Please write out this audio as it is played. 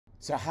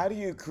So how do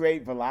you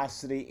create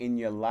velocity in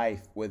your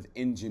life with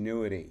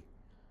ingenuity?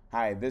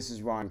 Hi, this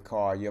is Ron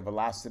Carr, your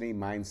velocity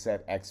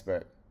mindset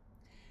expert.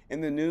 In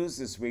the news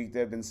this week,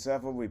 there have been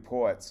several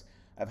reports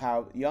of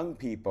how young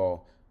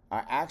people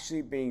are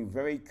actually being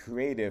very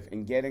creative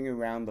in getting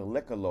around the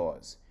liquor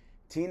laws.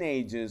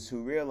 Teenagers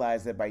who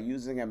realize that by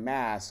using a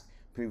mask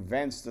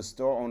prevents the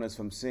store owners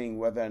from seeing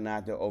whether or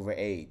not they're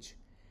overage.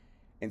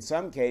 In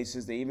some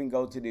cases, they even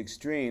go to the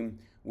extreme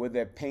where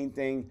they're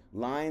painting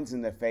lines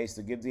in their face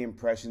to give the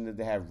impression that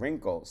they have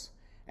wrinkles,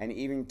 and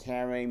even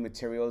carrying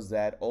materials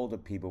that older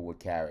people would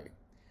carry.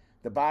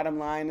 The bottom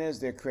line is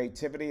their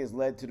creativity has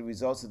led to the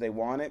results that they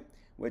wanted,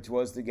 which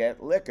was to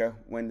get liquor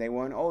when they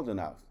weren't old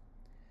enough.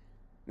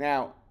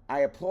 Now, I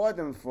applaud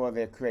them for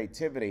their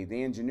creativity,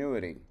 the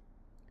ingenuity.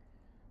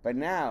 But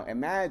now,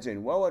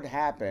 imagine what would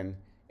happen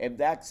if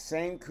that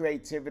same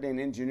creativity and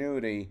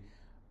ingenuity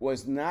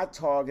was not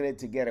targeted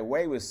to get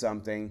away with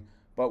something,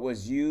 but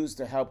was used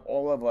to help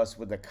all of us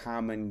with the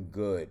common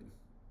good.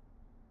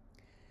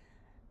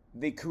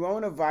 The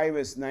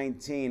coronavirus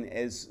 19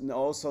 is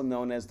also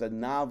known as the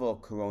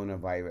novel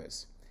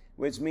coronavirus,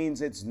 which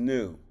means it's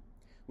new,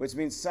 which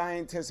means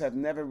scientists have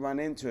never run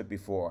into it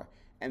before,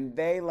 and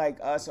they, like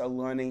us, are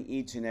learning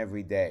each and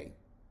every day.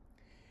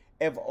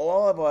 If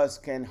all of us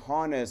can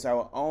harness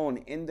our own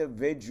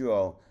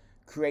individual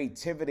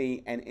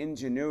creativity and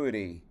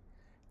ingenuity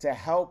to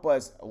help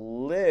us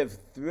live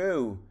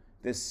through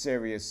this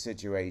serious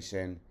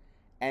situation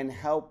and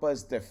help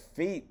us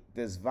defeat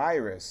this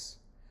virus,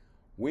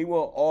 we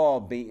will all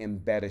be in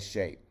better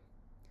shape.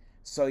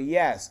 So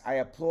yes, I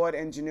applaud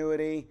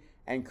ingenuity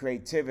and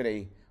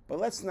creativity, but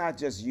let's not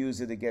just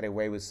use it to get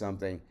away with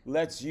something.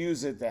 Let's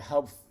use it to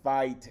help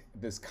fight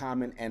this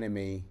common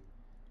enemy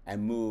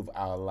and move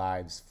our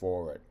lives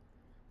forward.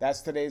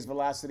 That's today's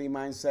Velocity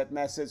Mindset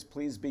message.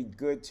 Please be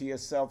good to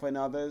yourself and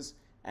others,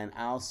 and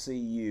I'll see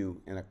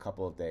you in a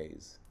couple of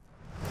days.